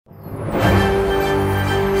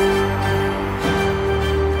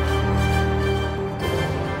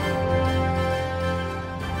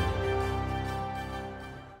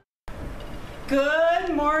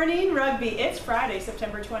Rugby. It's Friday,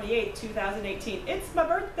 September 28th, 2018. It's my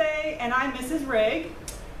birthday, and I'm Mrs. Rigg.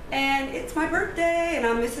 And it's my birthday, and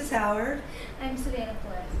I'm Mrs. Howard. I'm Savannah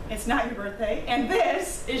Flores. It's not your birthday, and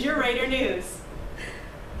this is your Raider News.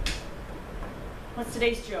 What's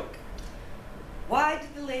today's joke? Why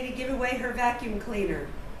did the lady give away her vacuum cleaner?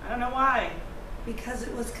 I don't know why. Because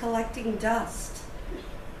it was collecting dust.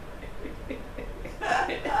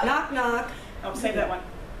 Knock, knock. Oh, save that one.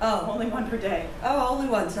 Oh. Only one per day. Oh, only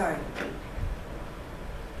one, sorry.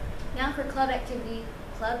 Now for club activity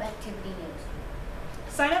news.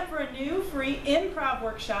 Sign up for a new free improv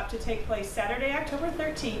workshop to take place Saturday, October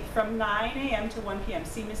 13th from 9 a.m. to 1 p.m.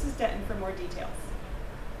 See Mrs. Denton for more details.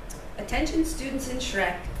 Attention students in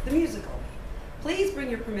Shrek, the musical. Please bring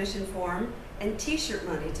your permission form and t-shirt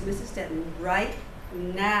money to Mrs. Denton right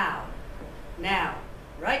now. Now.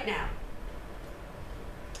 Right now.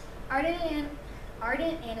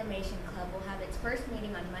 Ardent Animation Club will have its first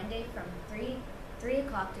meeting on Monday from 3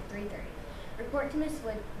 o'clock to 3:30. Report to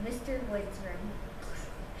Mr. Wood's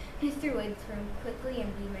room quickly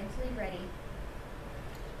and be mentally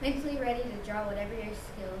ready to draw whatever your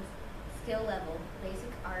skill level,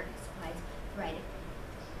 basic art supplies, writing.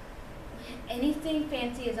 Anything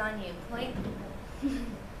fancy is on you.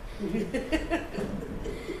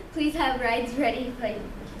 Please have rides ready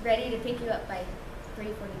to pick you up by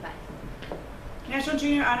 3:45. National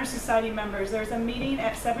Junior Honor Society members, there's a meeting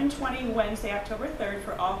at 7:20 Wednesday, October 3rd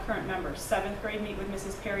for all current members. 7th grade meet with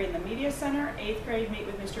Mrs. Perry in the Media Center. 8th grade meet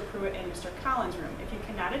with Mr. Pruitt in Mr. Collins' room. If you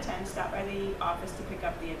cannot attend, stop by the office to pick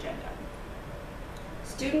up the agenda.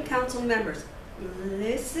 Student council members,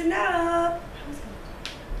 listen up.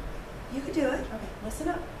 You can do it. Okay, listen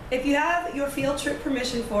up. If you have your field trip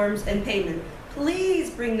permission forms and payment, please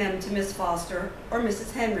bring them to Miss Foster or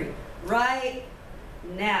Mrs. Henry right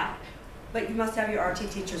now. But you must have your RT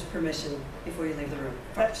teacher's permission before you leave the room.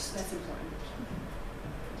 That's important.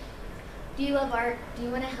 Do you love art? Do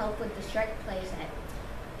you want to help with the Shrek play set?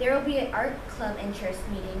 There will be an art club interest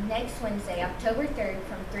meeting next Wednesday, October 3rd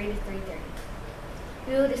from 3 to 3:30.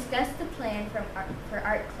 We will discuss the plan for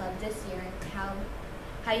art club this year and how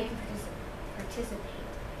you can participate.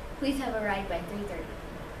 Please have a ride by 3:30.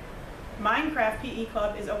 Minecraft PE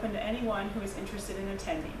Club is open to anyone who is interested in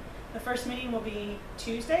attending. The first meeting will be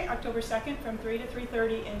Tuesday, October 2nd from 3 to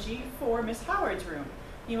 3:30 in G4, Miss Howard's room.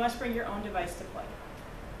 You must bring your own device to play.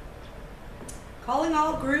 Calling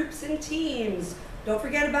all groups and teams. Don't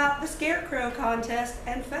forget about the Scarecrow contest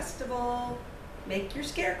and festival. Make your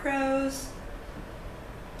scarecrows.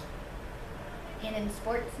 And in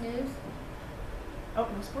sports news, Oh,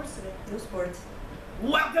 no sports today. No sports.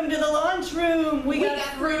 Welcome to the lunchroom. We got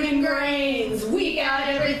fruit and grains. We got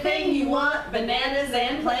everything you want, bananas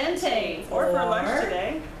and plantains. Or for lunch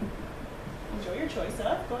today. Enjoy your choice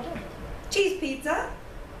of. Go ahead. Cheese pizza.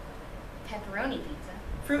 pepperoni pizza,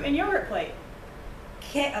 Fruit and yogurt plate.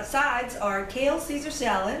 Sides are kale Caesar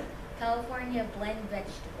salad, California blend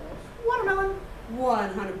vegetables, Watermelon.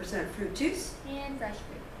 100% fruit juice, and fresh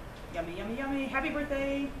fruit. Yummy, yummy, yummy. Happy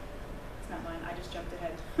birthday. It's not mine. I just jumped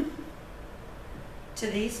ahead. to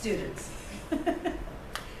these students.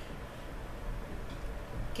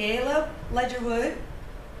 Caleb Ledgerwood,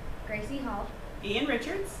 Gracie Hall, Ian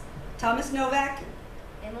Richards, Thomas Novak,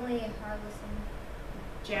 Emily Harlison,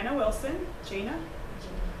 Jana Wilson, Jania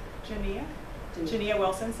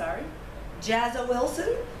Wilson, sorry, Jazza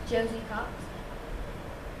Wilson, Josie Cox,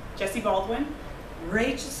 Jesse Baldwin,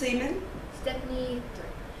 Rachel Seaman, Stephanie Drake.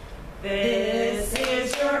 This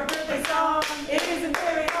is your birthday song. It isn't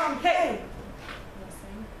very long. Hey. You wanna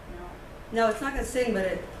sing? No. No, it's not going to sing, but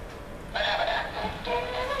it...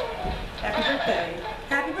 Happy birthday.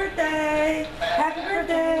 Happy birthday! Happy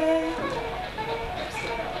birthday!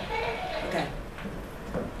 Okay.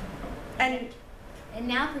 And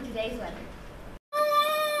now for today's weather.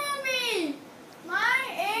 Mommy, my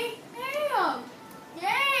exam.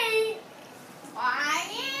 Yay! Why?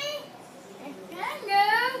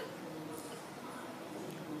 Hello.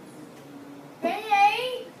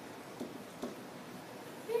 Hey.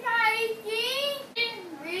 Did I see?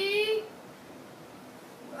 Read.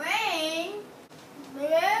 Rain.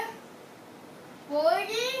 Bear.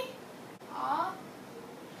 40. Off.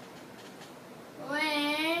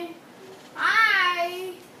 When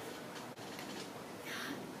I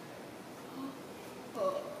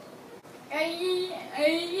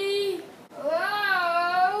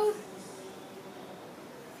oh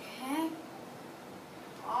heck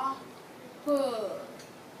off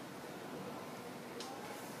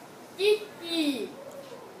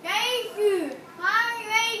Thank you.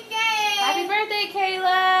 Happy birthday, Caleb!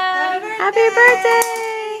 Happy birthday!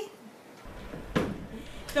 Happy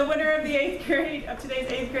birthday! The winner of today's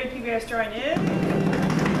 8th grade PBS drawing is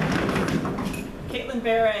Caitlin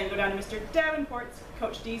Barron. Go down to Mr. Davenport's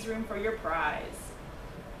Coach D's room for your prize.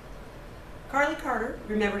 Carly Carter,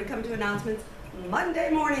 remember to come to announcements Monday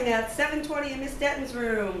morning at 7:20 in Miss Denton's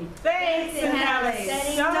room. Thanks and have a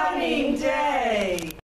Thanks. stunning day.